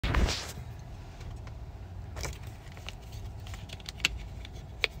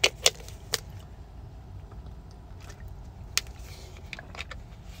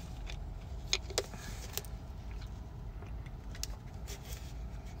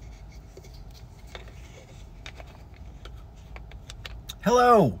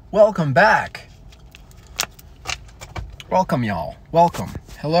Hello, welcome back. Welcome, y'all. Welcome.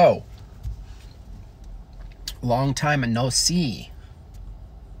 Hello. Long time and no see.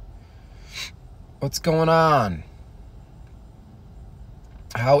 What's going on?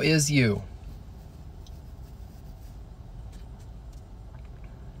 How is you?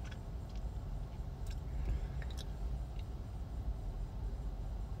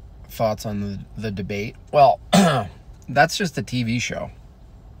 Thoughts on the debate? Well, that's just a TV show.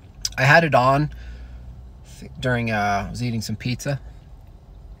 I had it on during I was eating some pizza,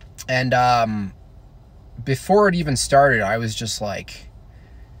 and before it even started, I was just like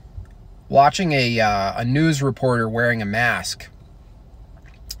watching a news reporter wearing a mask.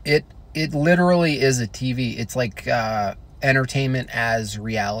 It literally is a TV. It's like entertainment as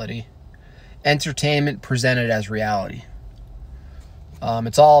reality, entertainment presented as reality.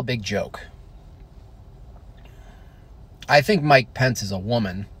 It's all a big joke. I think Mike Pence is a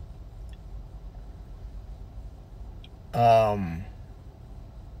woman. And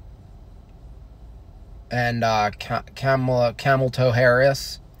Camelto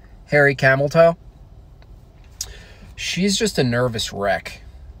Harris, Harry Camelto, she's just a nervous wreck.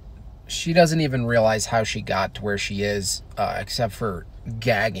 She doesn't even realize how she got to where she is, except for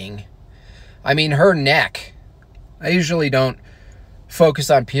gagging. I mean, her neck. I usually don't focus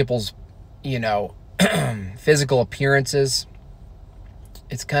on people's, physical appearances.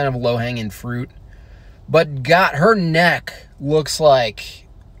 It's kind of low-hanging fruit. But her neck looks like,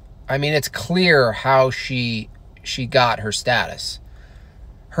 it's clear how she got her status.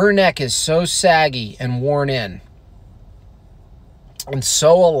 Her neck is so saggy and worn in and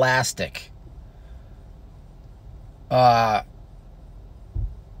so elastic.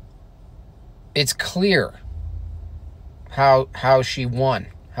 It's clear how she won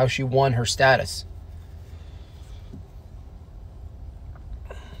her status.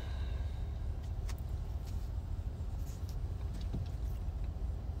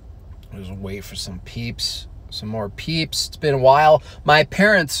 Just wait for some more peeps. It's been a while. My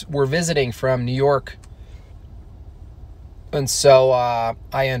parents were visiting from New York, and so I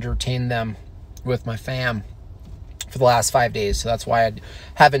entertained them with my fam for the last 5 days. So that's why I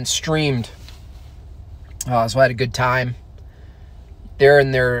haven't streamed. So I had a good time. They're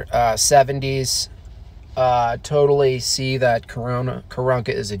in their 70s. Totally see that Karanka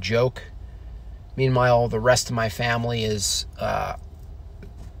is a joke. Meanwhile, the rest of my family is,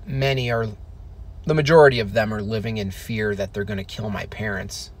 the majority of them are living in fear that they're going to kill my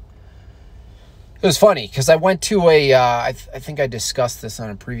parents. It was funny because I went to I think I discussed this on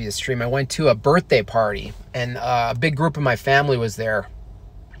a previous stream. I went to a birthday party, and a big group of my family was there.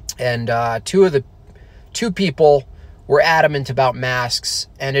 And two people were adamant about masks,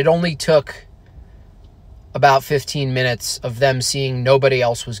 and it only took about 15 minutes of them seeing nobody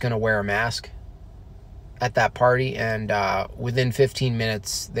else was going to wear a mask at that party, and within 15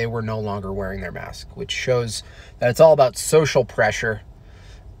 minutes they were no longer wearing their mask, which shows that it's all about social pressure.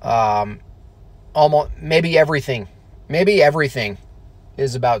 Maybe everything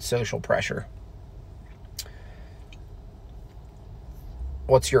is about social pressure.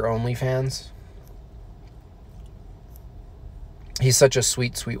 What's your OnlyFans? He's such a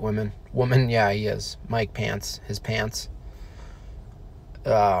sweet woman. Yeah, he is. Mike Pants, his pants.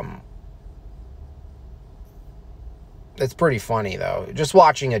 It's pretty funny, though. Just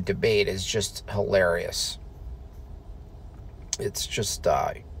watching a debate is just hilarious. It's just,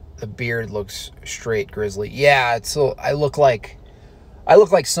 the beard looks straight grizzly. Yeah, I look like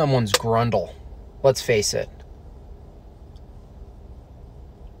someone's grundle. Let's face it.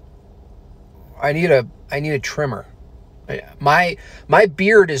 I need a trimmer. My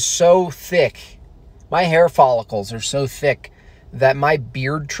beard is so thick. My hair follicles are so thick that my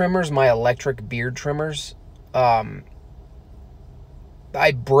beard trimmers, my electric beard trimmers,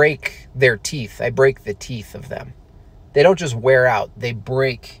 I break their teeth. I break the teeth of them. They don't just wear out. They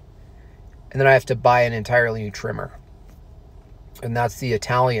break. And then I have to buy an entirely new trimmer. And that's the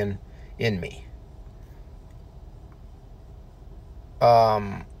Italian in me.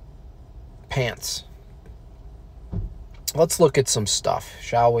 Pants. Let's look at some stuff,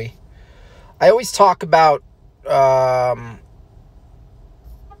 shall we? I always talk about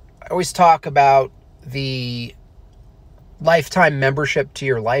the lifetime membership to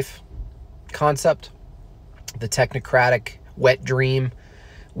your life concept, the technocratic wet dream,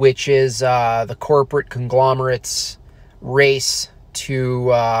 which is the corporate conglomerates' race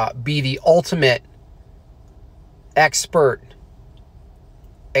to be the ultimate expert,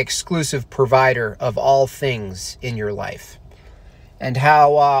 exclusive provider of all things in your life, and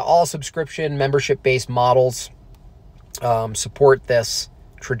how all subscription membership-based models support this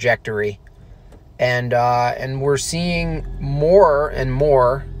trajectory. And we're seeing more and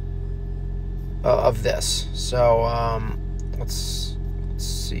more of this. So let's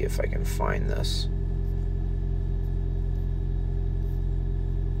see if I can find this.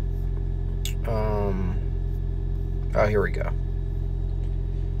 Oh, here we go.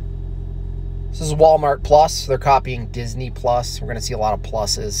 This is Walmart Plus. They're copying Disney Plus. We're going to see a lot of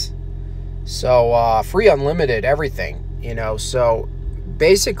pluses. So free, unlimited, everything, you know. So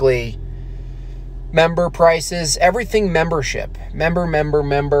basically, member prices, everything membership.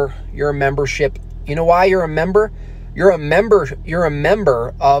 Member. You're a membership. You know why you're a member? You're a member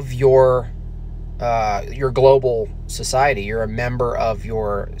of your global society. You're a member of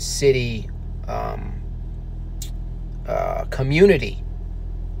your city community.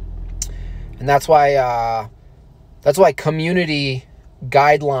 And that's why community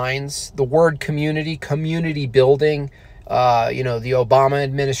guidelines, the word community building, you know, the Obama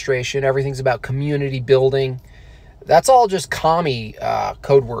administration, everything's about community building. That's all just commie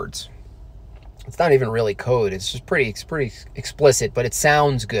code words. It's not even really code. It's just pretty explicit, but it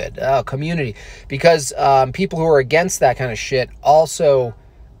sounds good. Community, because people who are against that kind of shit also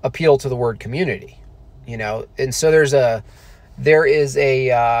appeal to the word community, you know. And so there is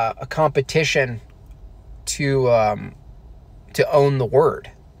a competition to own the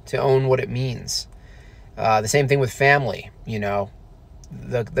word, to own what it means. The same thing with family, you know.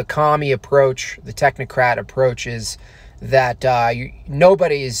 The commie approach, the technocrat approach is that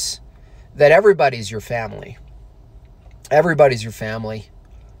everybody's your family. Everybody's your family.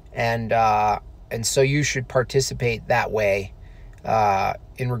 And so you should participate that way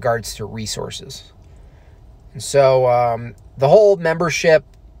in regards to resources. And so the whole membership,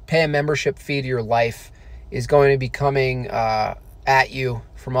 pay a membership fee to your life is going to be coming at you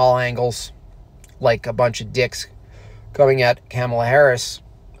from all angles, like a bunch of dicks coming at Kamala Harris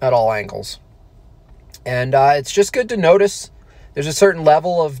at all angles. And it's just good to notice there's a certain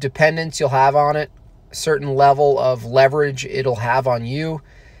level of dependence you'll have on it, a certain level of leverage it'll have on you.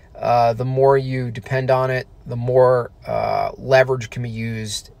 The more you depend on it, the more leverage can be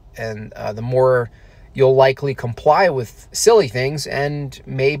used, and the more you'll likely comply with silly things and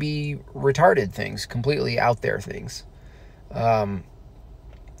maybe retarded things, completely out there things. Other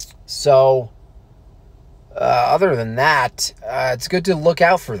than that, it's good to look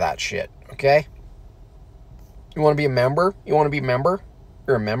out for that shit, okay? You want to be a member? You're a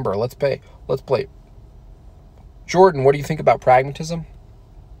member. Let's play. Jordan, what do you think about pragmatism?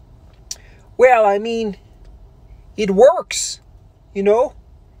 Well, I mean, it works, you know?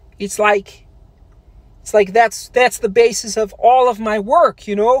 It's like that's the basis of all of my work,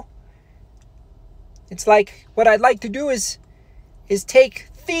 you know? It's like what I'd like to do is take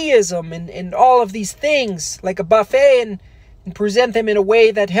theism and all of these things like a buffet and present them in a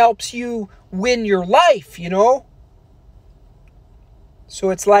way that helps you win your life, you know? So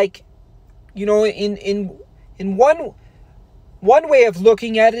it's like, you know, in one way of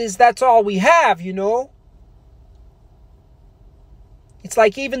looking at it is that's all we have, you know? It's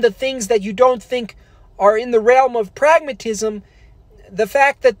like even the things that you don't think are in the realm of pragmatism, the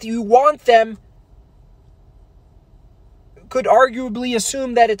fact that you want them could arguably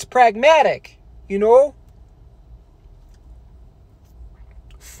assume that it's pragmatic, you know?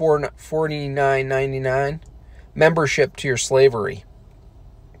 $49.99 membership to your slavery.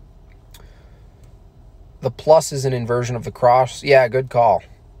 The plus is an inversion of the cross. Yeah, good call.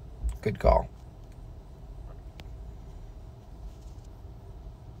 Good call.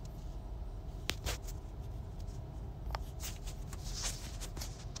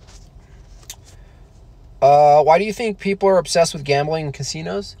 Why do you think people are obsessed with gambling in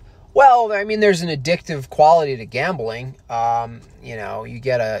casinos? Well, I mean, there's an addictive quality to gambling. You know, you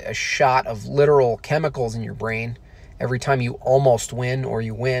get a shot of literal chemicals in your brain every time you almost win or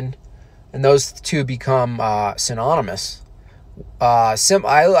you win. And those two become synonymous. I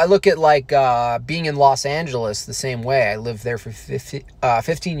look at like being in Los Angeles the same way. I lived there for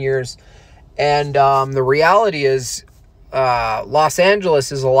 15 years. And the reality is Los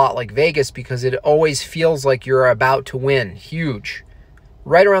Angeles is a lot like Vegas because it always feels like you're about to win. Huge.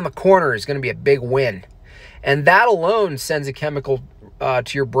 Right around the corner is going to be a big win. And that alone sends a chemical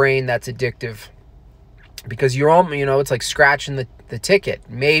to your brain that's addictive. Because you're all, you know, it's like scratching the ticket.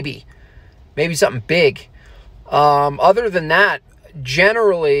 Maybe something big. Other than that,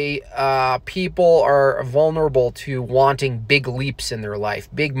 generally, people are vulnerable to wanting big leaps in their life,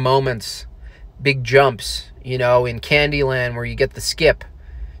 big moments, big jumps, you know, in Candyland where you get the skip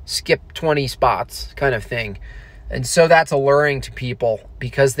 20 spots kind of thing. And so that's alluring to people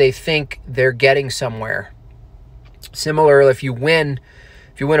because they think they're getting somewhere. Similar, if you win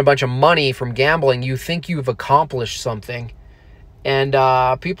a bunch of money from gambling, you think you've accomplished something, and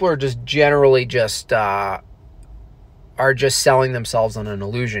people are just generally are just selling themselves on an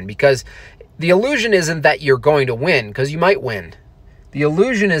illusion, because the illusion isn't that you're going to win, because you might win. The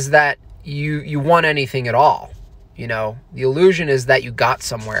illusion is that you won anything at all. You know, the illusion is that you got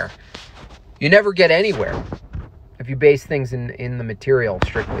somewhere. You never get anywhere if you base things in the material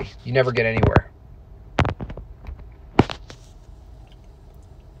strictly. You never get anywhere.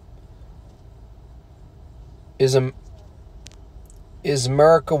 Is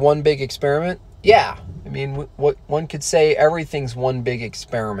America one big experiment? Yeah. I mean, what one could say, everything's one big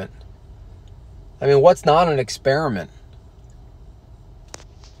experiment. I mean, what's not an experiment?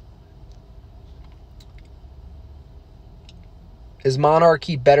 Is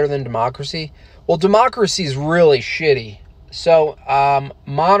monarchy better than democracy? Well, democracy is really shitty. So,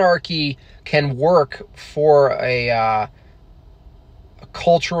 monarchy can work for a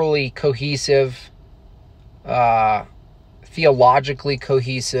culturally cohesive, theologically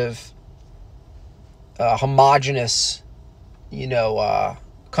cohesive, homogenous,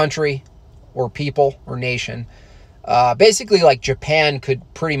 country or people or nation. Basically, like Japan could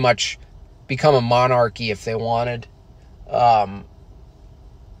pretty much become a monarchy if they wanted.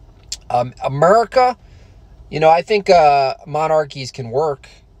 America, I think monarchies can work,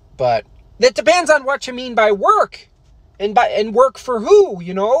 but That depends on what you mean by work, and work for who.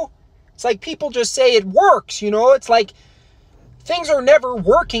 It's like people just say it works. It's like things are never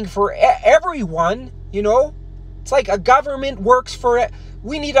working for everyone. It's like a government works for.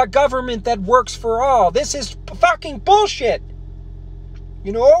 We need a government that works for all. This is fucking bullshit.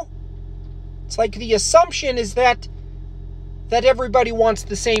 It's like the assumption is that everybody wants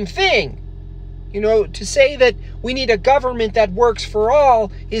the same thing. To say that we need a government that works for all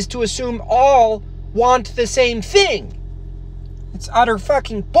is to assume all want the same thing. It's utter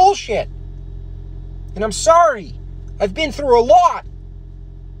fucking bullshit. And I'm sorry. I've been through a lot.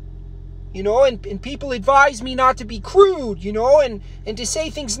 And people advise me not to be crude, and to say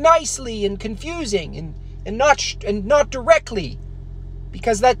things nicely and confusing and not directly,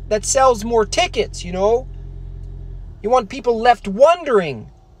 because that sells more tickets, You want people left wondering.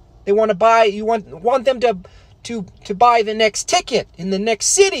 They want to buy. You want them to buy the next ticket in the next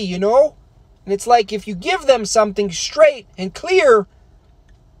city, And it's like if you give them something straight and clear,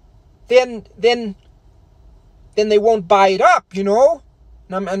 then they won't buy it up, And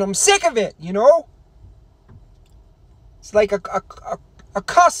I'm sick of it, It's like a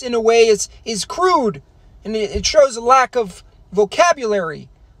cuss in a way is crude, and it shows a lack of vocabulary.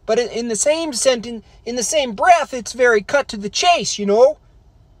 But in the same sentence, in the same breath, it's very cut to the chase,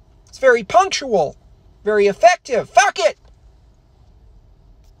 It's very punctual, very effective. Fuck it!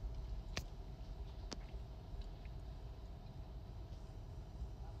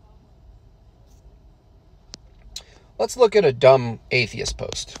 let's look at a dumb atheist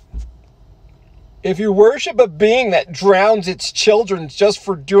post. If you worship a being that drowns its children just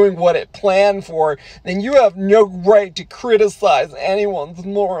for doing what it planned for, then you have no right to criticize anyone's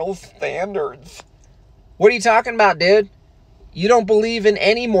moral standards. What are you talking about, dude? You don't believe in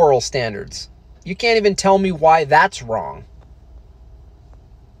any moral standards. You can't even tell me why that's wrong.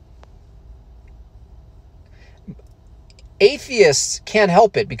 Atheists can't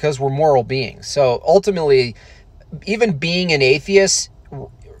help it because we're moral beings. So ultimately, even being an atheist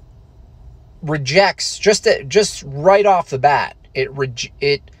rejects just right off the bat.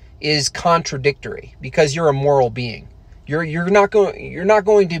 It is contradictory because you're a moral being. You're not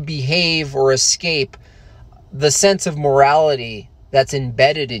going to behave or escape the sense of morality that's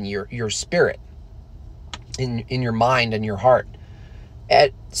embedded in your spirit, in your mind and your heart.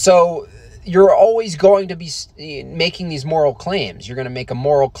 So you're always going to be making these moral claims. You're going to make a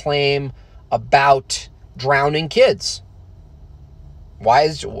moral claim about drowning kids.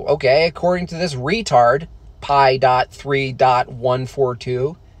 According to this retard,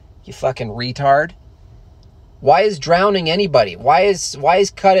 pi.3.142, you fucking retard. Why is drowning anybody? Why is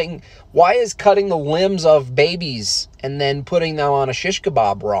cutting the limbs of babies and then putting them on a shish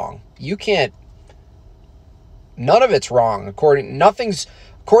kebab wrong? You can't. None of it's wrong. According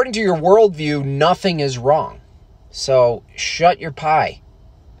to your worldview, nothing is wrong. So shut your pie.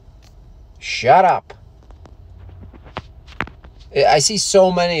 Shut up. I see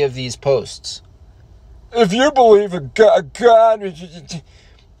so many of these posts. If you believe a God,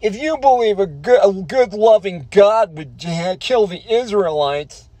 if you believe a good loving God would kill the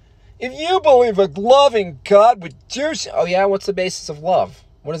Israelites, if you believe a loving God would do so... Oh yeah, what's the basis of love?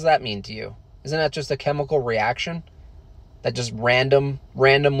 What does that mean to you? Isn't that just a chemical reaction that just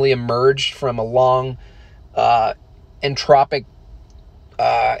randomly emerged from a long entropic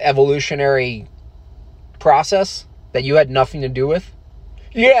evolutionary process that you had nothing to do with?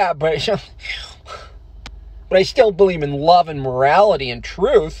 Yeah, but I still believe in love and morality and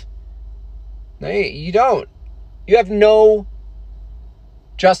truth. No, you don't. You have no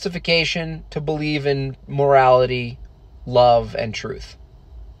justification to believe in morality, love, and truth.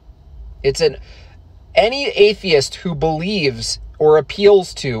 Any atheist who believes or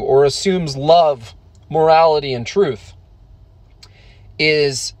appeals to or assumes love, morality, and truth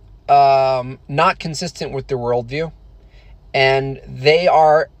is not consistent with their worldview, and they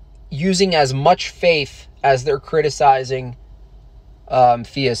are using as much faith as they're criticizing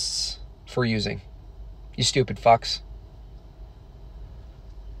theists for using. You stupid fucks.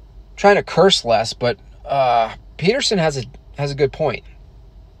 I'm trying to curse less, but Peterson has a good point.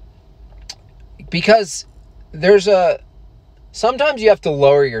 Because sometimes you have to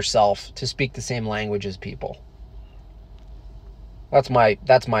lower yourself to speak the same language as people. That's my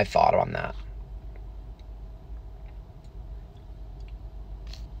thought on that.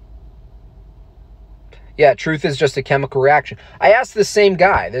 Yeah, truth is just a chemical reaction. I asked the same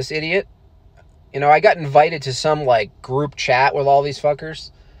guy, this idiot. I got invited to some group chat with all these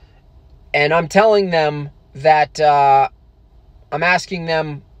fuckers. And I'm telling them that I'm asking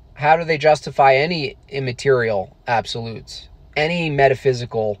them, how do they justify any immaterial absolutes? Any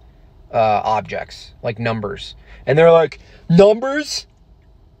metaphysical objects, like numbers? And they're like, numbers?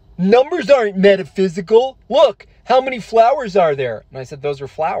 Numbers aren't metaphysical. Look, how many flowers are there? And I said, those are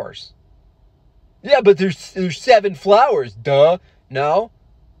flowers. Yeah, but there's 7 flowers, duh. No,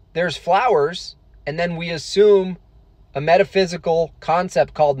 there's flowers, and then we assume a metaphysical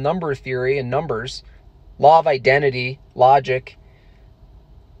concept called number theory and numbers, law of identity, logic,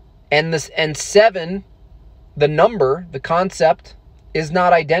 and 7, the number, the concept, is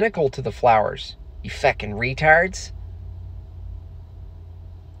not identical to the flowers. You feckin' retards.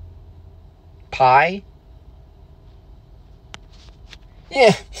 Pi?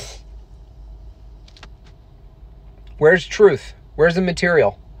 Yeah. Where's truth? Where's the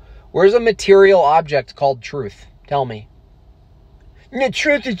material? Where's a material object called truth? Tell me. The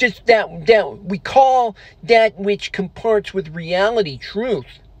truth is just that we call that which comports with reality truth.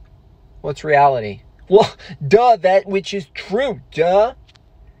 What's reality? Well, duh, that which is true, duh.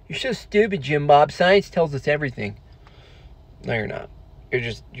 You're so stupid, Jim Bob. Science tells us everything. No, you're not.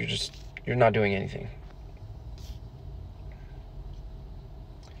 You're not doing anything.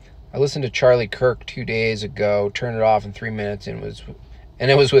 I listened to Charlie Kirk 2 days ago, turned it off in 3 minutes, and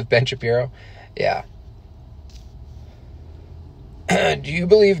it was with Ben Shapiro. Yeah. Do you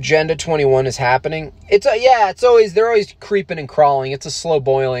believe Agenda 21 is happening? They're always creeping and crawling. It's a slow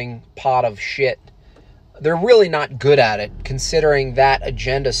boiling pot of shit. They're really not good at it, considering that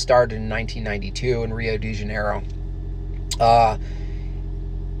agenda started in 1992 in Rio de Janeiro.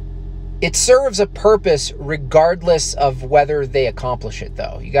 It serves a purpose regardless of whether they accomplish it,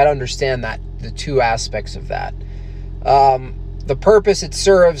 though. You got to understand that, the two aspects of that. The purpose it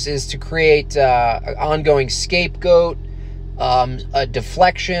serves is to create an ongoing scapegoat, a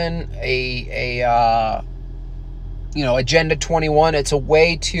deflection, Agenda 21. It's a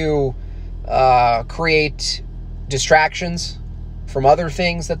way to create distractions from other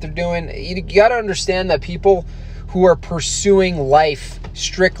things that they're doing. You got to understand that people who are pursuing life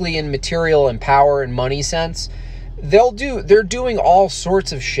strictly in material and power and money sense, they're doing all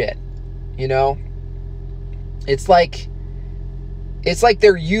sorts of shit. It's like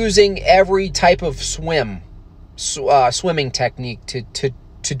they're using every type of swimming technique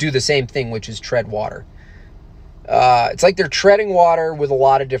to do the same thing, which is tread water. It's like they're treading water with a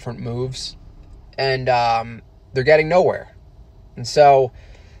lot of different moves, and they're getting nowhere. And so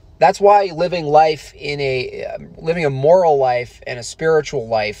that's why living a moral life and a spiritual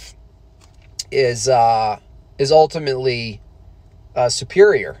life is ultimately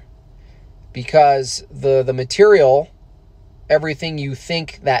superior, because the material, everything you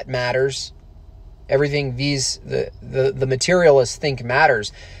think that matters, everything the materialists think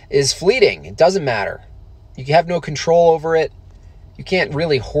matters, is fleeting. It doesn't matter. You have no control over it. You can't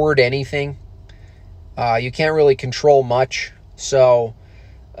really hoard anything. You can't really control much. So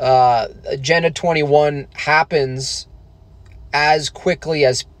Agenda 21 happens as quickly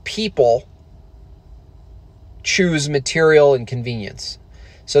as people choose material and convenience.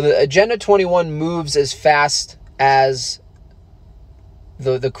 So the Agenda 21 moves as fast as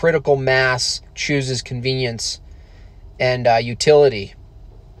the critical mass chooses convenience and utility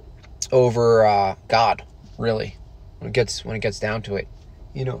over God, really, when it gets down to it.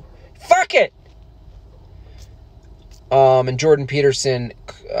 Fuck it. And Jordan Peterson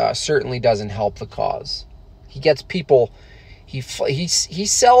certainly doesn't help the cause. He gets people. He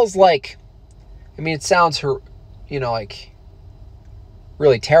sells like. I mean, it sounds like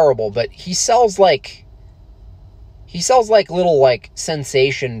really terrible, but he sells like little like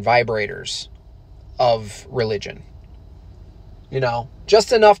sensation vibrators of religion.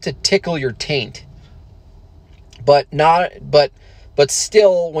 Just enough to tickle your taint. But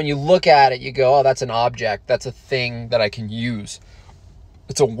still, when you look at it, you go, oh, that's an object. That's a thing that I can use.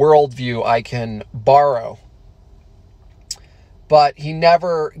 It's a worldview I can borrow. But he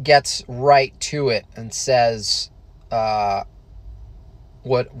never gets right to it and says what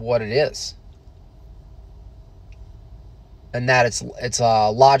it is. And that it's a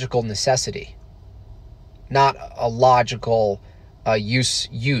logical necessity. Not a logical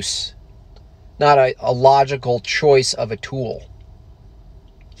use. Not a logical choice of a tool.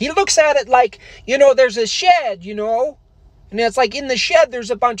 He looks at it like, there's a shed, and it's like in the shed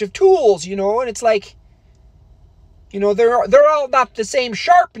there's a bunch of tools, and it's like, they're all not the same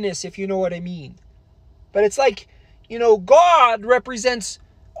sharpness, if you know what I mean. But it's like, God represents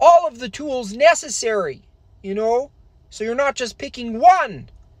all of the tools necessary, so you're not just picking one,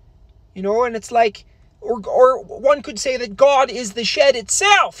 and it's like, or one could say that God is the shed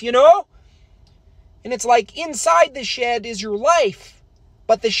itself, and it's like inside the shed is your life,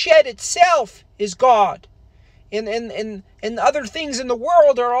 but the shed itself is God. And other things in the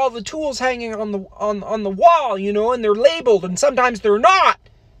world are all the tools hanging on the wall, and they're labeled, and sometimes they're not.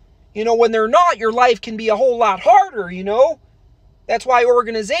 When they're not, your life can be a whole lot harder, That's why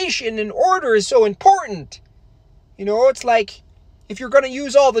organization and order is so important. It's like, if you're going to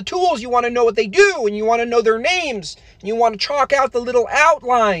use all the tools, you want to know what they do, and you want to know their names, and you want to chalk out the little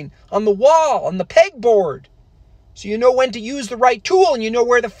outline on the wall, on the pegboard, so you know when to use the right tool, and you know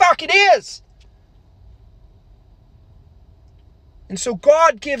where the fuck it is. And so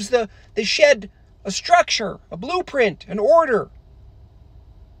God gives the shed a structure, a blueprint, an order,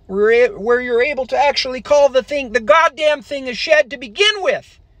 where you're able to actually call the goddamn thing a shed to begin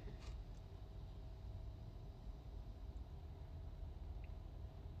with.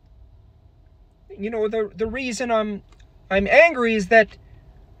 The reason I'm angry is that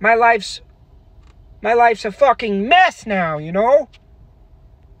my life's a fucking mess now,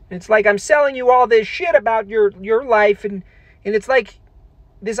 It's like I'm selling you all this shit about your life, and it's like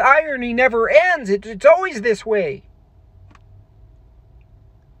this irony never ends. It's always this way.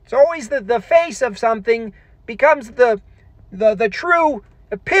 It's always the face of something becomes the true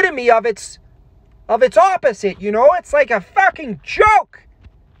epitome of its opposite, It's like a fucking joke.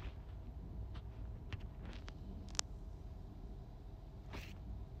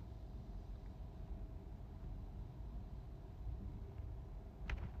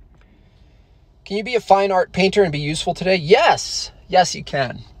 Can you be a fine art painter and be useful today? Yes, you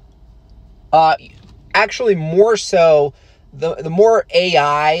can. Actually, more so, the more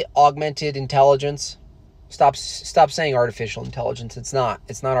AI, augmented intelligence. Stop saying artificial intelligence. It's not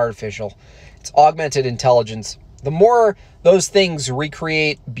artificial. It's augmented intelligence. The more those things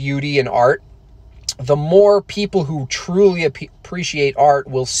recreate beauty and art, the more people who truly appreciate art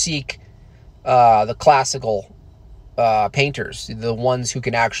will seek the classical painters, the ones who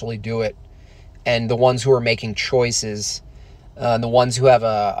can actually do it, and the ones who are making choices, the ones who have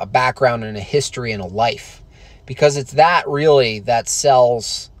a background and a history and a life. Because it's that really that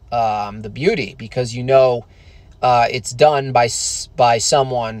sells the beauty, because it's done by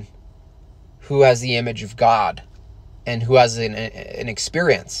someone who has the image of God and who has an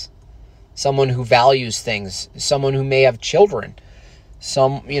experience, someone who values things, someone who may have children.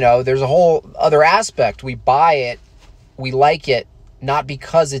 There's a whole other aspect. We buy it, we like it, not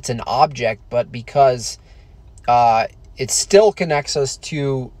because it's an object, but because it still connects us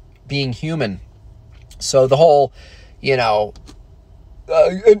to being human. So the whole, an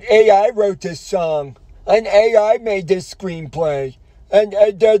AI wrote this song, an AI made this screenplay, and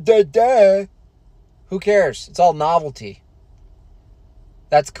who cares? It's all novelty.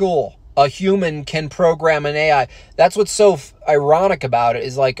 That's cool. A human can program an AI. That's what's so ironic about it,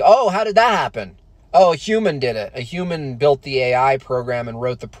 is like, oh, how did that happen? Oh, a human did it. A human built the AI program and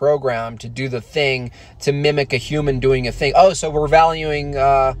wrote the program to do the thing, to mimic a human doing a thing. Oh, so we're valuing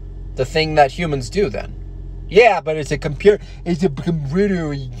the thing that humans do then. Yeah, but it's a computer. It's a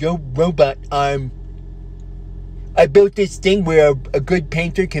computer robot. I built this thing where a good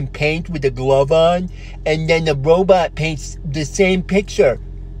painter can paint with a glove on, and then the robot paints the same picture,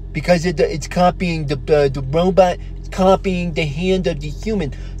 because it's copying the robot, it's copying the hand of the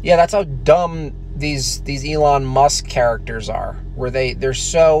human. Yeah, that's how dumb these Elon Musk characters are, where they're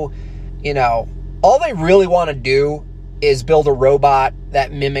so, all they really want to do is build a robot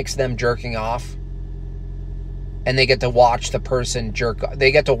that mimics them jerking off. and they get to watch the person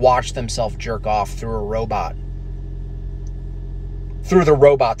they get to watch themselves jerk off through a robot. Through the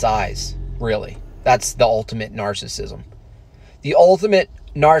robot's eyes, really. That's the ultimate narcissism. The ultimate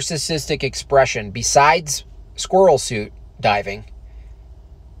narcissistic expression, besides squirrel suit diving,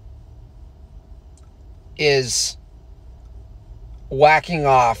 is whacking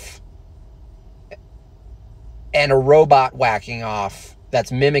off, and a robot whacking off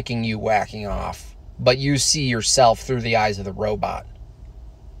that's mimicking you whacking off, but you see yourself through the eyes of the robot.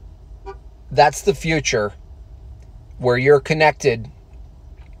 That's the future, where you're connected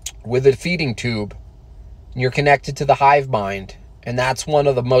with a feeding tube, and you're connected to the hive mind, and that's one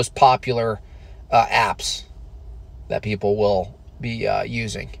of the most popular apps that people will be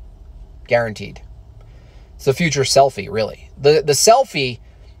using, guaranteed. It's the future selfie, really. The selfie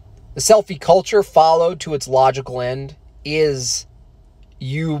culture, followed to its logical end, is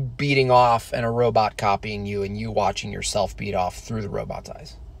you beating off and a robot copying you, and you watching yourself beat off through the robot's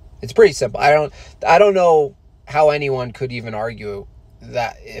eyes. It's pretty simple. I don't know how anyone could even argue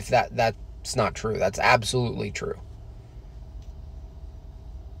that if that's not true. That's absolutely true.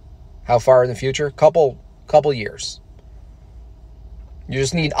 How far in the future? Couple years. You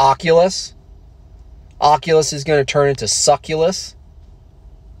just need Oculus. Oculus is going to turn into Succulus.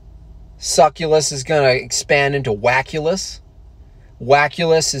 Succulus is going to expand into Wackulus.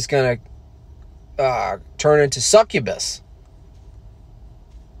 Wackulus is going to turn into Succubus.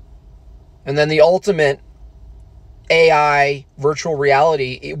 And then the ultimate AI virtual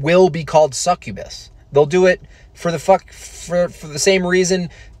reality, it will be called Succubus. They'll do it for the same reason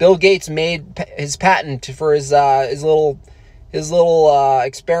Bill Gates made his patent for his little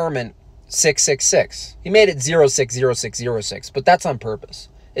experiment 666. He made it 060606, but that's on purpose.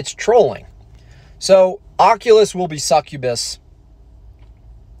 It's trolling. So Oculus will be Succubus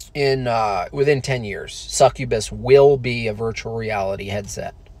in within 10 years. Succubus will be a virtual reality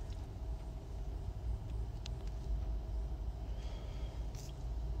headset.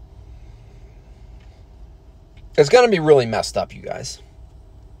 It's going to be really messed up, you guys.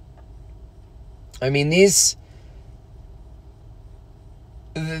 I mean,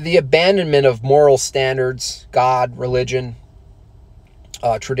 the abandonment of moral standards, God, religion,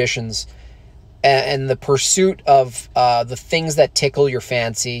 traditions, and the pursuit of the things that tickle your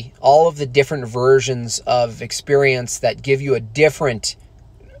fancy, all of the different versions of experience that give you a different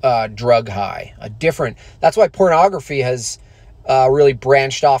drug high, that's why pornography has really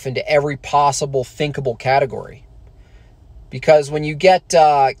branched off into every possible thinkable category. Because when you get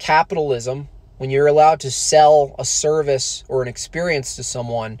capitalism, when you're allowed to sell a service or an experience to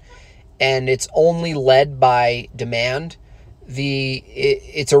someone, and it's only led by demand,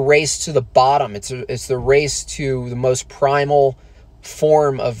 it's a race to the bottom. It's the race to the most primal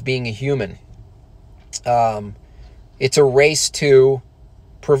form of being a human. It's a race to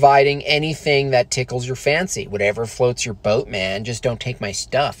providing anything that tickles your fancy, whatever floats your boat, man. Just don't take my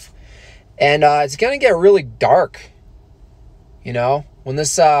stuff. And it's gonna get really dark. You know, when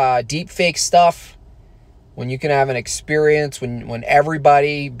this deep fake stuff, when you can have an experience, when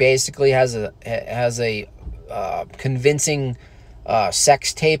everybody basically has a convincing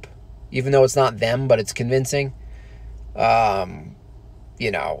sex tape, even though it's not them, but it's convincing.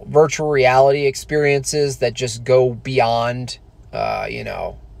 You know, virtual reality experiences that just go beyond. You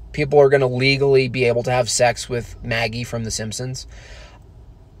know, people are going to legally be able to have sex with Maggie from The Simpsons.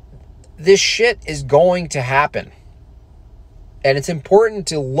 This shit is going to happen. And it's important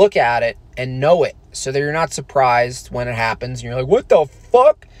to look at it and know it so that you're not surprised when it happens. And you're like, what the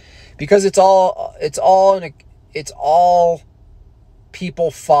fuck? Because it's all people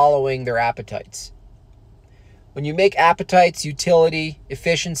following their appetites. When you make appetites, utility,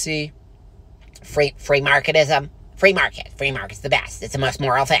 efficiency, free marketism, free market's the best. It's the most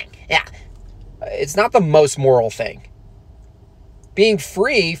moral thing. Yeah. It's not the most moral thing. Being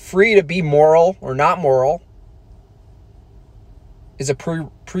free to be moral or not moral, is a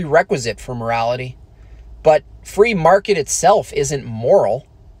prerequisite for morality. But free market itself isn't moral.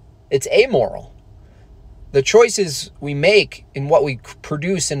 It's amoral. The choices we make in what we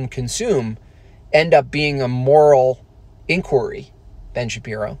produce and consume end up being a moral inquiry, Ben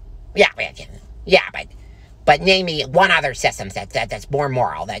Shapiro. Yeah, but name me one other system that's more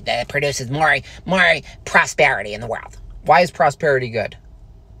moral, that produces more prosperity in the world. Why is prosperity good?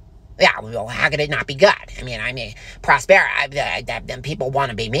 Yeah, well, how could it not be good? I mean, prosperity, then people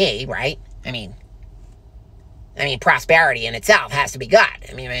want to be me, right? I mean, prosperity in itself has to be good.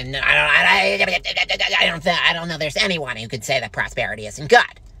 I mean, I don't know there's anyone who could say that prosperity isn't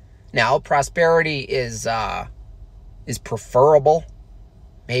good. No, prosperity is preferable.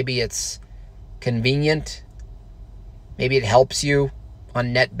 Maybe it's convenient. Maybe it helps you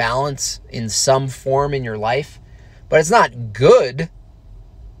on net balance in some form in your life, but it's not good.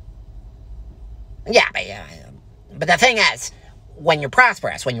 Yeah, but the thing is, when you're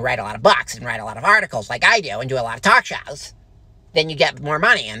prosperous, when you write a lot of books and write a lot of articles like I do and do a lot of talk shows, then you get more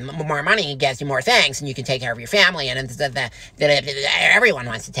money, and more money gets you more things, and you can take care of your family, and everyone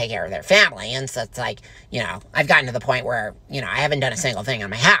wants to take care of their family, and so it's like, I've gotten to the point where, I haven't done a single thing on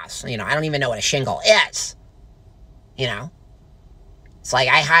my house. I don't even know what a shingle is. It's like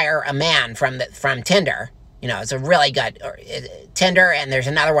I hire a man from Tinder. It's a really good Tinder, and there's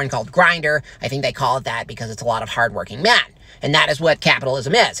another one called Grindr. I think they call it that because it's a lot of hardworking men, and that is what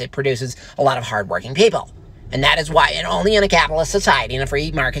capitalism is. It produces a lot of hardworking people. And that is why, and only in a capitalist society, in a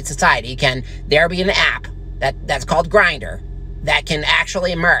free market society, can there be an app that's called Grindr that can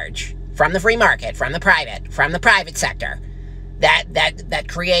actually emerge from the free market, from the private sector, that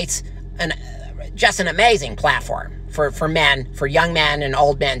creates just an amazing platform for men, for young men and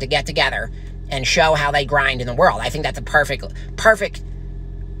old men to get together and show how they grind in the world. I think that's a perfect,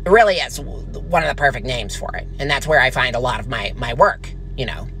 it really is one of the perfect names for it. And that's where I find a lot of my work,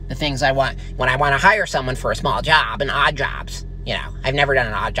 the things I want, when I want to hire someone for a small job and odd jobs, I've never done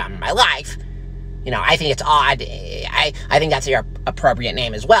an odd job in my life. I think it's odd. I think that's your appropriate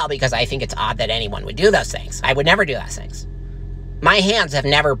name as well, because I think it's odd that anyone would do those things. I would never do those things. My hands have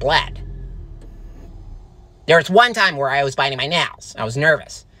never bled. There was one time where I was biting my nails. I was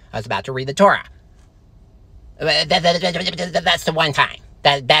nervous. I was about to read the Torah. That's the one time.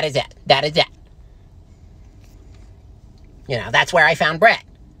 That is it. That is it. That's where I found bread.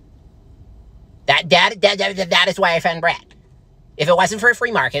 That is why I found bread. If it wasn't for a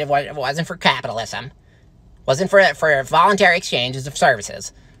free market, if it wasn't for capitalism, wasn't for voluntary exchanges of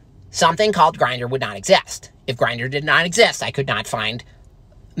services, something called Grindr would not exist. If Grindr did not exist, I could not find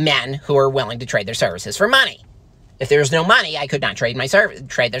men who are willing to trade their services for money. If there was no money, I could not trade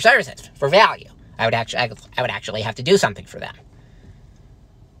their services for value. I would actually have to do something for them.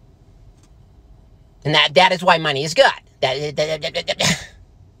 And that is why money is good.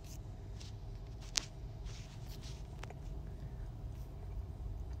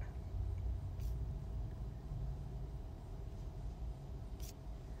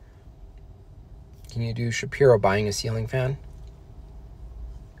 Can you do Shapiro buying a ceiling fan?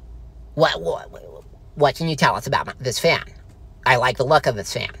 What can you tell us about this fan? I like the look of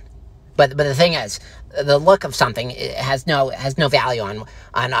this fan. But the thing is, the look of something has no value on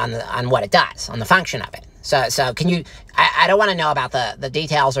what it does, on the function of it. So can you? I don't want to know about the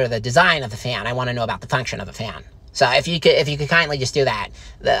details or the design of the fan. I want to know about the function of the fan. So if you could kindly just do that,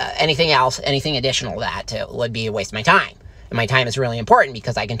 anything else, anything additional to that would be a waste of my time. And my time is really important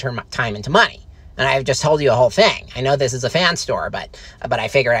because I can turn my time into money. And I've just told you a whole thing. I know this is a fan store, but I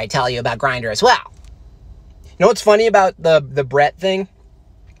figured I'd tell you about Grindr as well. You know what's funny about the Brett thing?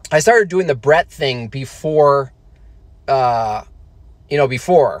 I started doing the Brett thing before,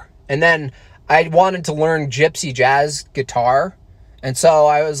 before. And then I wanted to learn gypsy jazz guitar. And so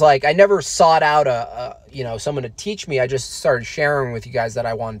I was like, I never sought out someone to teach me. I just started sharing with you guys that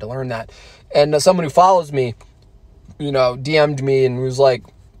I wanted to learn that. And someone who follows me, DM'd me and was like,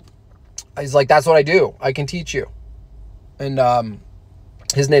 he's like, that's what I do. I can teach you. And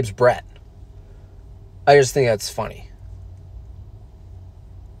his name's Brett. I just think that's funny.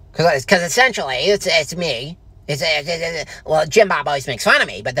 Because essentially, it's me. Jim Bob always makes fun of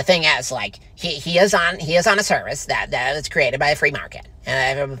me, but the thing is, like, he is on a service that is created by the free market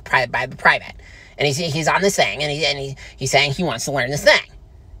and by the private, and he's on this thing, and he's saying he wants to learn this thing.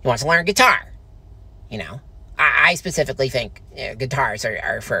 He wants to learn guitar. I specifically think guitars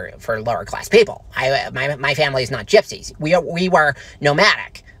are for lower class people. My family is not gypsies. We were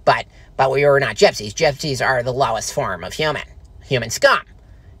nomadic, but we were not gypsies. Gypsies are the lowest form of human scum.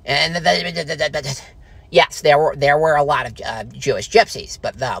 And yes, there were a lot of Jewish gypsies,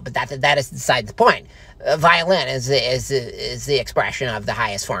 but that is beside the point. Violin is the expression of the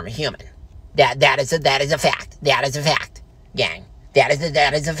highest form of human. That is a fact. That is a fact, gang. That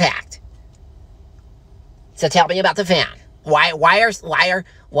is a fact. So tell me about the fan. Why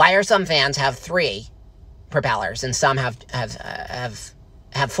are some fans have 3 propellers and some have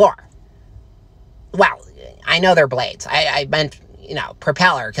 4? Well, I know they're blades. I meant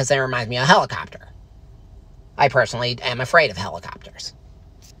propeller because they remind me of a helicopter. I personally am afraid of helicopters.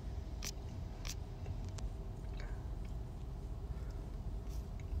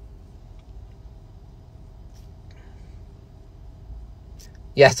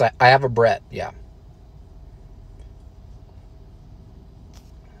 Yes, I have a Brett, yeah.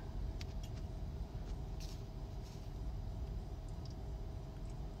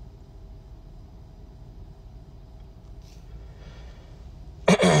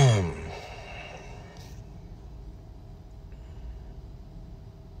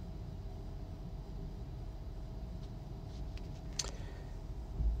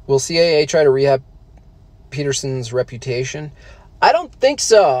 Will CAA try to rehab Peterson's reputation? I don't think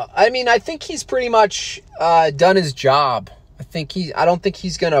so. I mean, I think he's pretty much done his job. I don't think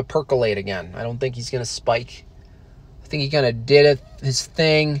he's gonna percolate again. I don't think he's gonna spike. I think he kind of did his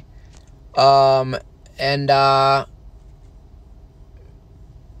thing, you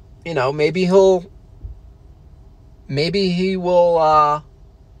know, maybe he will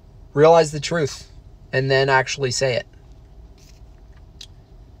realize the truth and then actually say it.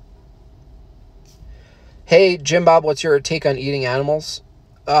 Hey, Jim Bob, what's your take on eating animals?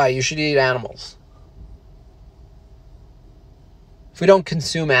 You should eat animals. If we don't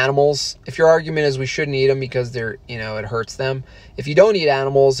consume animals, if your argument is we shouldn't eat them because they're, you know, it hurts them. If you don't eat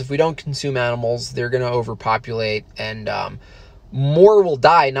animals, if we don't consume animals, they're going to overpopulate, and more will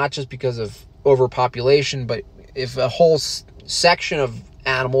die, not just because of overpopulation, but if a whole section of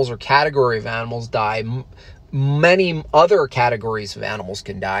animals or category of animals die, many other categories of animals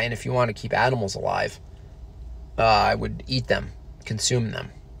can die. And if you want to keep animals alive, I would eat them, consume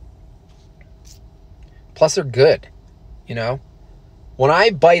them. Plus, they're good, you know? When I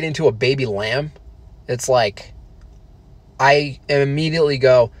bite into a baby lamb, it's like I immediately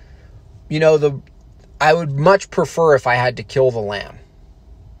go, you know, I would much prefer if I had to kill the lamb.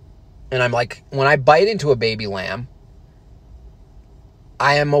 And I'm like, when I bite into a baby lamb,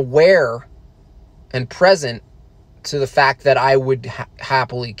 I am aware and present to the fact that I would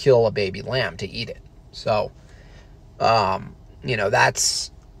happily kill a baby lamb to eat it. So, you know, that's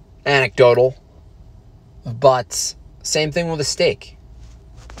anecdotal, but same thing with a steak,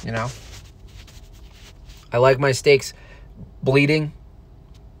 you know. I like my steaks bleeding,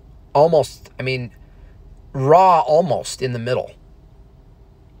 almost, I mean, raw almost in the middle,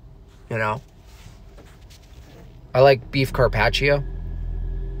 you know. I like beef carpaccio.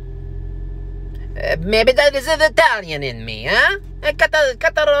 Maybe that is an Italian in me, huh? I cut the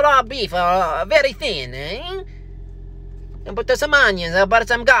raw beef very thin, eh? And put some onions, put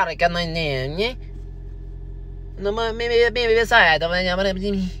some garlic on there, eh? Maybe beside,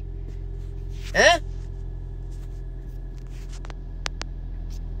 huh?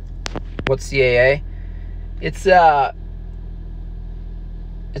 What's CAA? It's a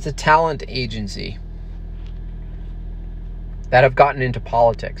talent agency that have gotten into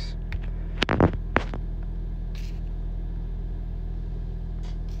politics.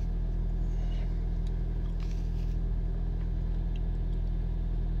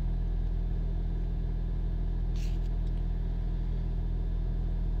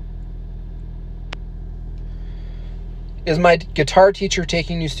 Is my guitar teacher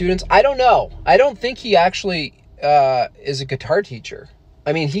taking new students? I don't know. I don't think he actually is a guitar teacher.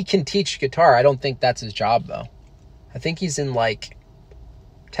 I mean, he can teach guitar. I don't think that's his job, though. I think he's in, like,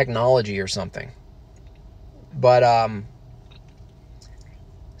 technology or something. But,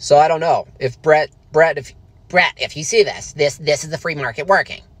 so I don't know. If Brett, if you see this is the free market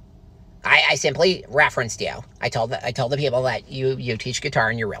working. I simply referenced you. I told the people that you teach guitar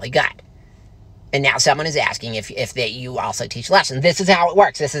and you're really good. And now someone is asking if you also teach lessons. This is how it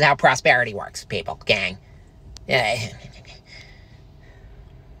works. This is how prosperity works, people, gang. Gang.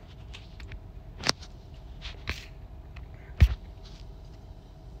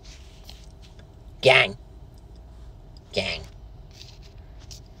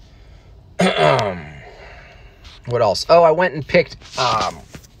 What else? Oh, I went and picked,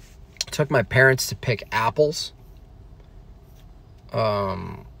 took my parents to pick apples.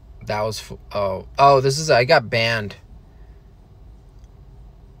 That was, I got banned.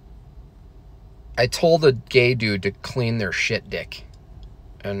 I told a gay dude to clean their shit dick.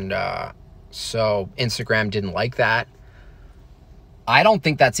 And, so Instagram didn't like that. I don't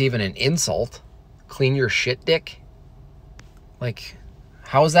think that's even an insult. Clean your shit dick. Like,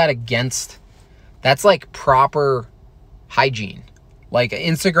 how is that against, that's like proper hygiene. Like,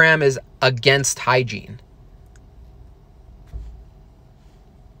 Instagram is against hygiene.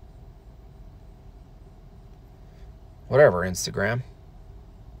 Whatever, Instagram.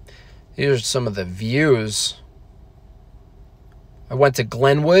 These are some of the views. I went to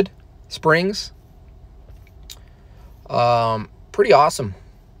Glenwood Springs. Pretty awesome.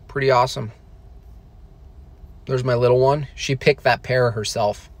 Pretty awesome. There's my little one. She picked that pear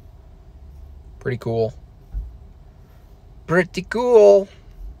herself. Pretty cool. Pretty cool.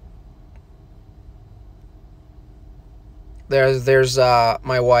 There's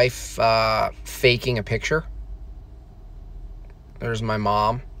my wife faking a picture. There's my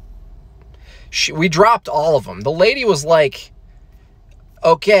mom. We dropped all of them. The lady was like,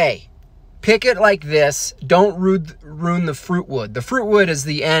 okay, pick it like this. Don't ruin the fruit wood. The fruit wood is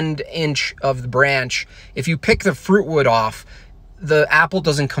the end inch of the branch. If you pick the fruit wood off, the apple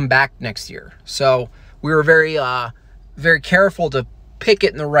doesn't come back next year. So we were very, very careful to pick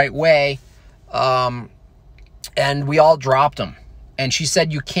it in the right way. And we all dropped them. And she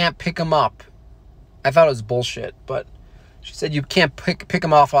said, you can't pick them up. I thought it was bullshit, but she said you can't pick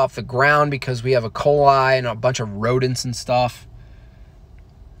them off the ground because we have E. coli and a bunch of rodents and stuff.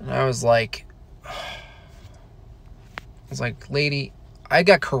 And I was like, lady, I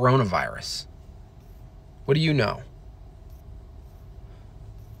got coronavirus. What do you know?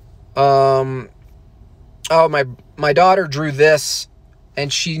 Oh, my daughter drew this,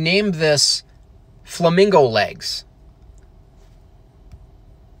 and she named this flamingo legs.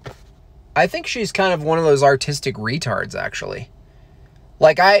 I think she's kind of one of those artistic retards, actually.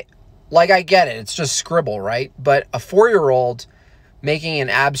 Like I get it. It's just scribble, right? But a 4-year-old making an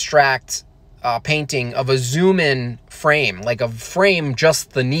abstract painting of a zoom-in frame, like a frame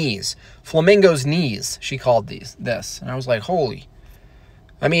just the knees. Flamingo's knees, she called this. And I was like, holy.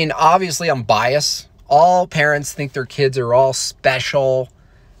 I mean, obviously I'm biased. All parents think their kids are all special.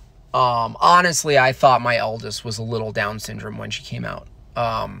 Honestly, I thought my eldest was a little Down syndrome when she came out.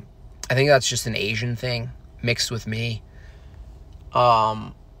 I think that's just an Asian thing mixed with me.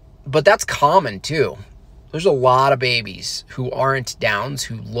 But that's common too. There's a lot of babies who aren't Downs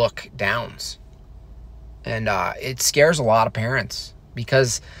who look Downs. And it scares a lot of parents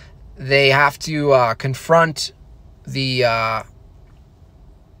because they have to confront the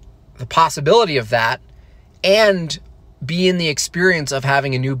possibility of that and be in the experience of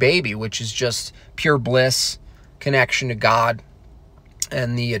having a new baby, which is just pure bliss, connection to God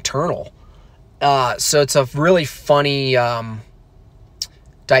and the eternal. So it's a really funny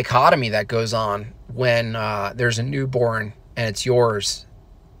dichotomy that goes on when there's a newborn and it's yours,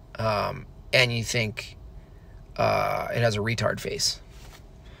 and you think it has a retard face.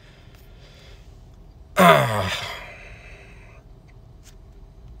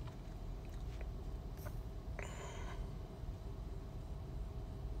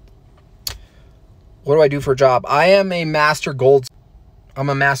 What do I do for a job? I'm a master goldsmith.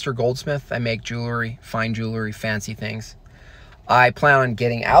 I make jewelry, fine jewelry, fancy things. I plan on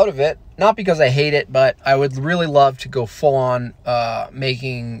getting out of it, not because I hate it, but I would really love to go full on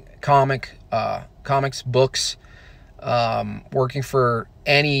making comics, books, working for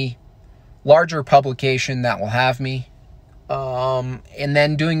any larger publication that will have me, and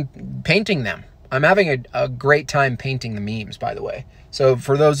then painting them. I'm having a great time painting the memes, by the way. So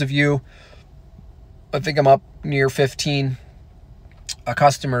for those of you, I think I'm up near 15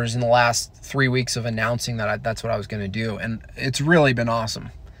 customers in the last 3 weeks of announcing that that's what I was going to do. And it's really been awesome.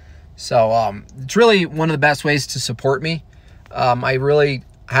 So it's really one of the best ways to support me. I really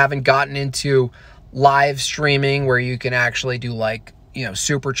haven't gotten into live streaming where you can actually do like, you know,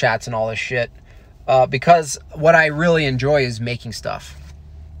 super chats and all this shit. Because what I really enjoy is making stuff.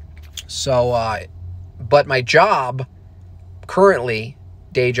 So, but my job currently,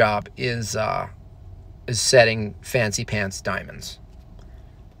 day job, is setting fancy pants diamonds.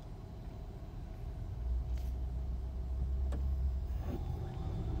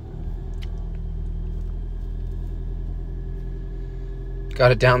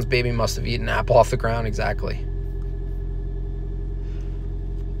 Got it. Downs baby must have eaten an apple off the ground. Exactly.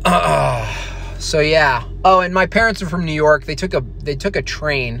 So yeah. Oh, and my parents are from New York. They took a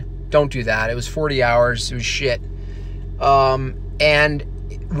train. Don't do that. It was 40 hours. It was shit. And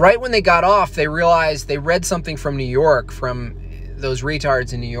right when they got off, they realized they read something from New York, from those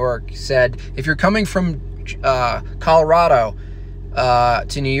retards in New York, said, if you're coming from Colorado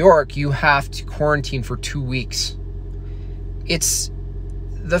to New York, you have to quarantine for 2 weeks. It's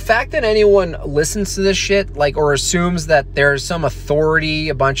the fact that anyone listens to this shit, like, or assumes that there's some authority,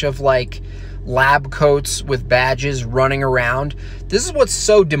 a bunch of like lab coats with badges running around. This is what's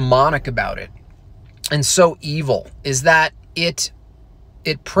so demonic about it and so evil, is that it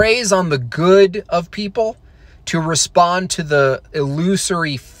preys on the good of people to respond to the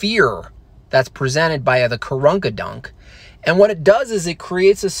illusory fear that's presented by the Karunkadunk. And what it does is it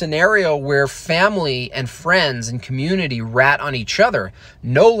creates a scenario where family and friends and community rat on each other.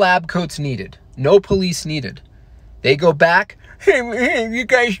 No lab coats needed. No police needed. They go back, hey, you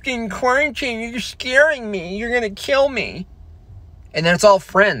guys in quarantine, you're scaring me. You're going to kill me. And then it's all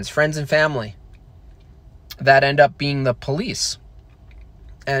friends and family that end up being the police.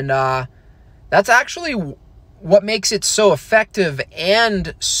 And that's actually what makes it so effective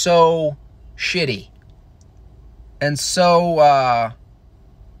and so shitty. And so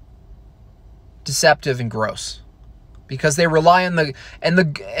deceptive and gross. Because they rely on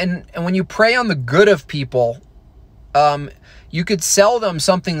and when you prey on the good of people, you could sell them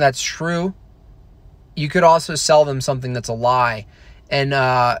something that's true. you could also sell them something that's a lie. And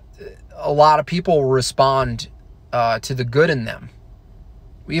a lot of people respond to the good in them,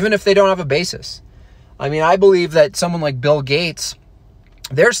 even if they don't have a basis. I mean, I believe that someone like Bill Gates,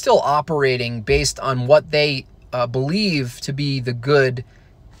 they're still operating based on what they believe to be the good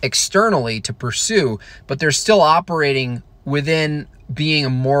externally to pursue, but they're still operating within being a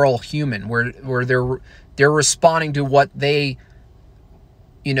moral human, where they're responding to what they,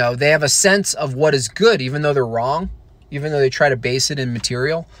 you know, they have a sense of what is good, even though they're wrong, even though they try to base it in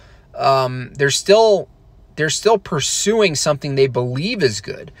material. They're still pursuing something they believe is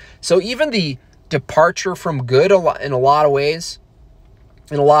good. So even the departure from good in a lot of ways,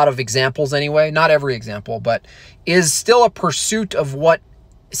 in a lot of examples anyway, not every example, but is still a pursuit of what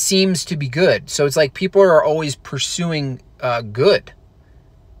seems to be good. So it's like people are always pursuing good.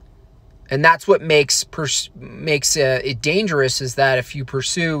 And that's what makes it dangerous, is that if you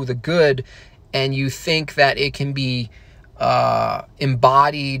pursue the good and you think that it can be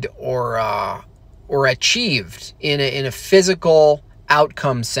embodied or achieved in a physical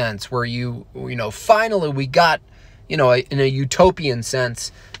outcome sense, where you know, finally we got, you know, in a utopian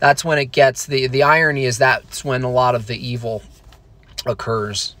sense, that's when it gets, the irony is that's when a lot of the evil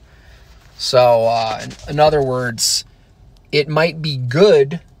occurs. So in other words, it might be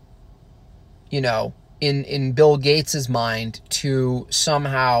good, you know, in Bill Gates's mind, to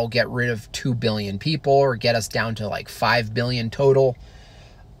somehow get rid of 2 billion people or get us down to like 5 billion total.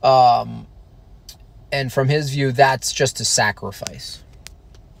 And from his view, that's just a sacrifice.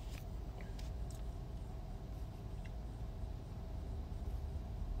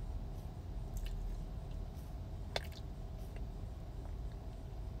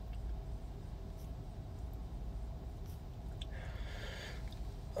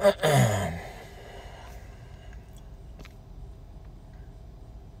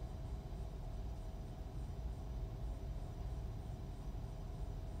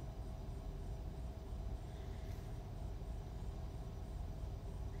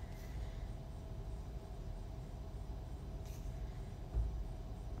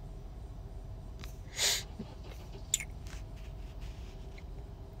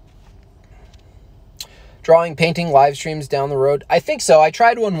 Drawing, painting, live streams down the road? I think so. I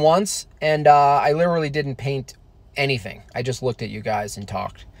tried one once, and I literally didn't paint anything. I just looked at you guys and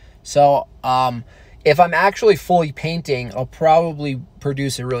talked. So if I'm actually fully painting, I'll probably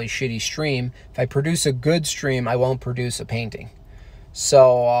produce a really shitty stream. If I produce a good stream, I won't produce a painting.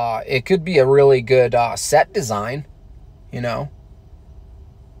 So it could be a really good set design, you know,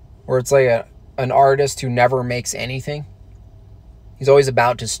 where it's like an artist who never makes anything. He's always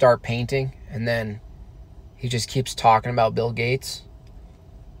about to start painting, and then he just keeps talking about Bill Gates.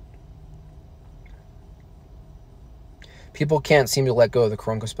 People can't seem to let go of the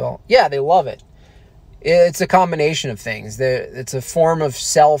Krunka spell. Yeah, they love it. It's a combination of things. It's a form of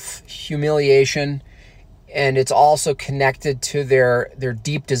self-humiliation, and it's also connected to their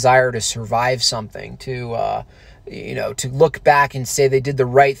deep desire to survive something, to you know, to look back and say they did the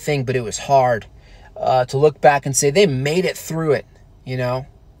right thing, but it was hard. To look back and say they made it through it, you know.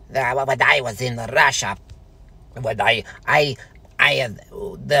 When I was in Russia, when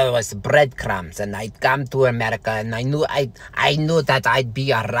there was breadcrumbs, and I'd come to America, and I knew that I'd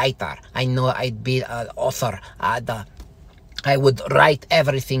be a writer. I knew I'd be an author. I would write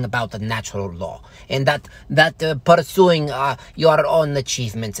everything about the natural law, and that pursuing your own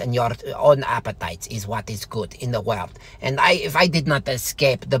achievements and your own appetites is what is good in the world. And if I did not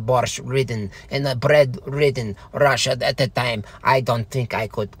escape the borscht-ridden and the bread-ridden Russia at the time, I don't think I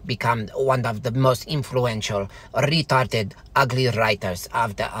could become one of the most influential, retarded, ugly writers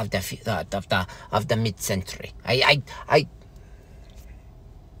of the mid-century.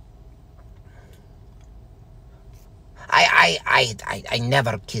 I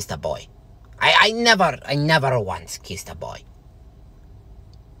never kissed a boy. I never once kissed a boy.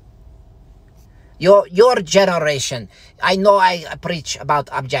 Your generation, I know I preach about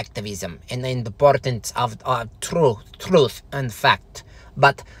objectivism and the importance of truth and fact,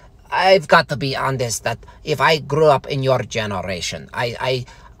 but I've got to be honest that if I grew up in your generation, I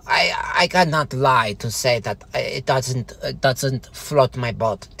cannot lie to say that it doesn't float my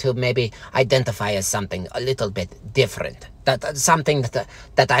boat to maybe identify as something a little bit different. That's something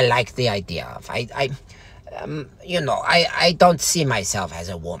that I like the idea of. You know, I don't see myself as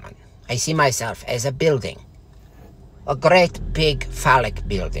a woman. I see myself as a building, a great big phallic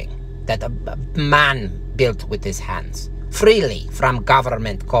building that a man built with his hands, freely from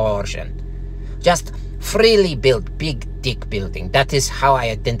government coercion. Just freely built big dick building. That is how I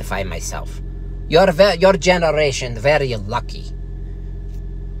identify myself. Your generation very lucky.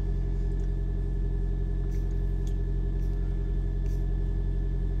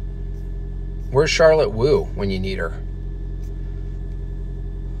 Where's Charlotte Wu when you need her?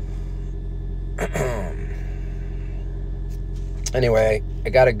 Anyway, I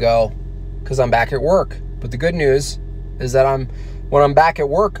gotta go because I'm back at work. But the good news is that when I'm back at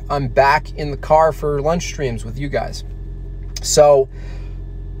work, I'm back in the car for lunch streams with you guys. So,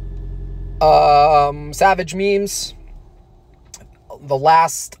 Savage Memes, the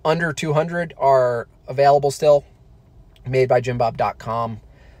last under 200 are available still, made by jimbob.com.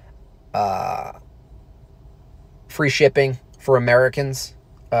 Free shipping for Americans,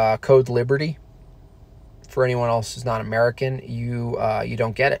 code Liberty. For anyone else who's not American, you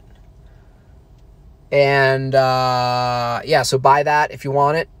don't get it. And yeah, so buy that if you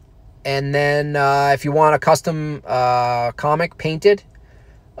want it. And then if you want a custom comic painted,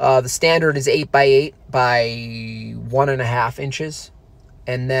 the standard is 8x8 by 1.5 inches.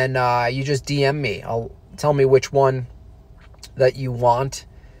 And then you just DM me. Tell me which one that you want,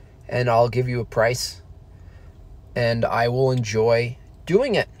 and I'll give you a price. And I will enjoy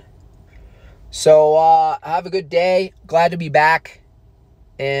doing it. So have a good day. Glad to be back.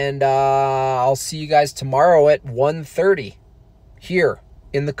 And I'll see you guys tomorrow at 1:30 here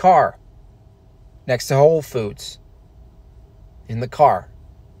in the car next to Whole Foods. In the car.